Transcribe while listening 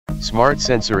Smart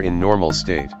sensor in normal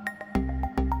state.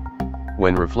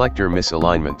 When reflector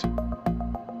misalignment.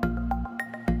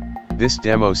 This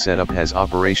demo setup has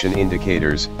operation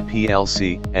indicators,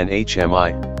 PLC, and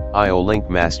HMI, I/O link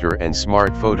master and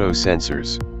smart photo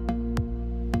sensors.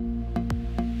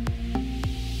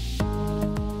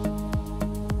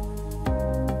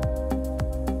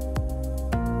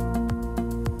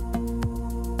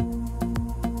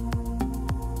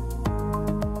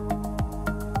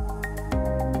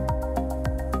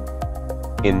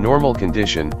 In normal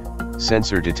condition,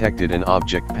 sensor detected an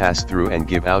object pass through and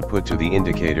give output to the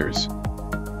indicators.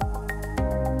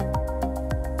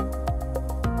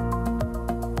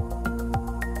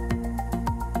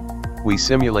 We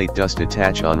simulate dust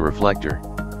attach on reflector.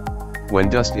 When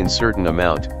dust in certain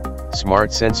amount,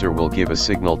 smart sensor will give a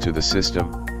signal to the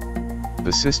system.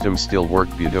 The system still work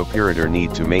but operator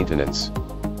need to maintenance.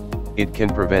 It can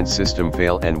prevent system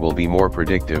fail and will be more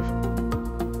predictive.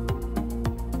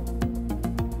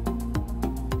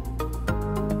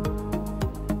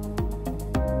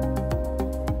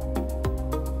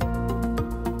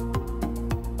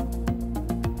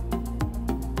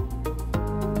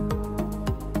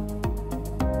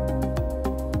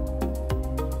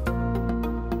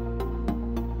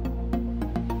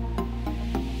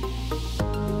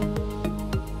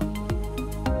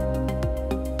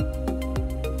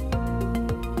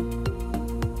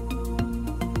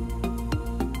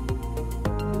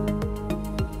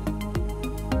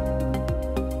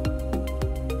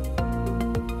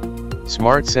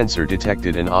 Smart sensor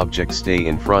detected an object stay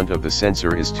in front of the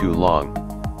sensor is too long.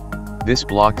 This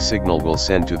block signal will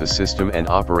send to the system and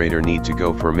operator need to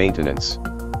go for maintenance.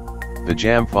 The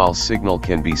jam false signal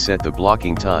can be set the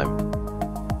blocking time.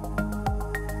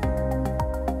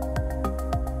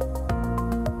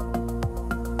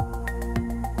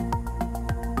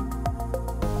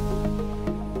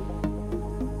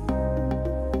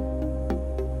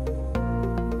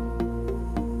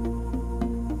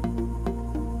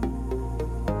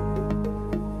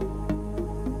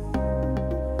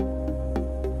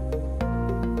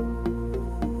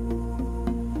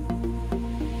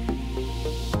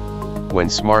 When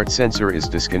smart sensor is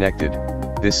disconnected,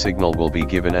 this signal will be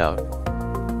given out.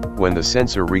 When the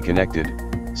sensor reconnected,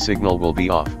 signal will be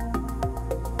off.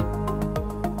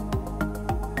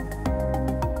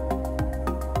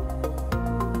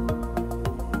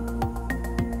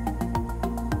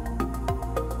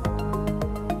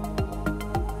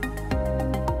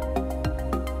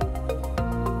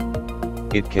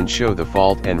 It can show the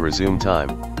fault and resume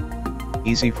time.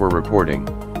 Easy for reporting.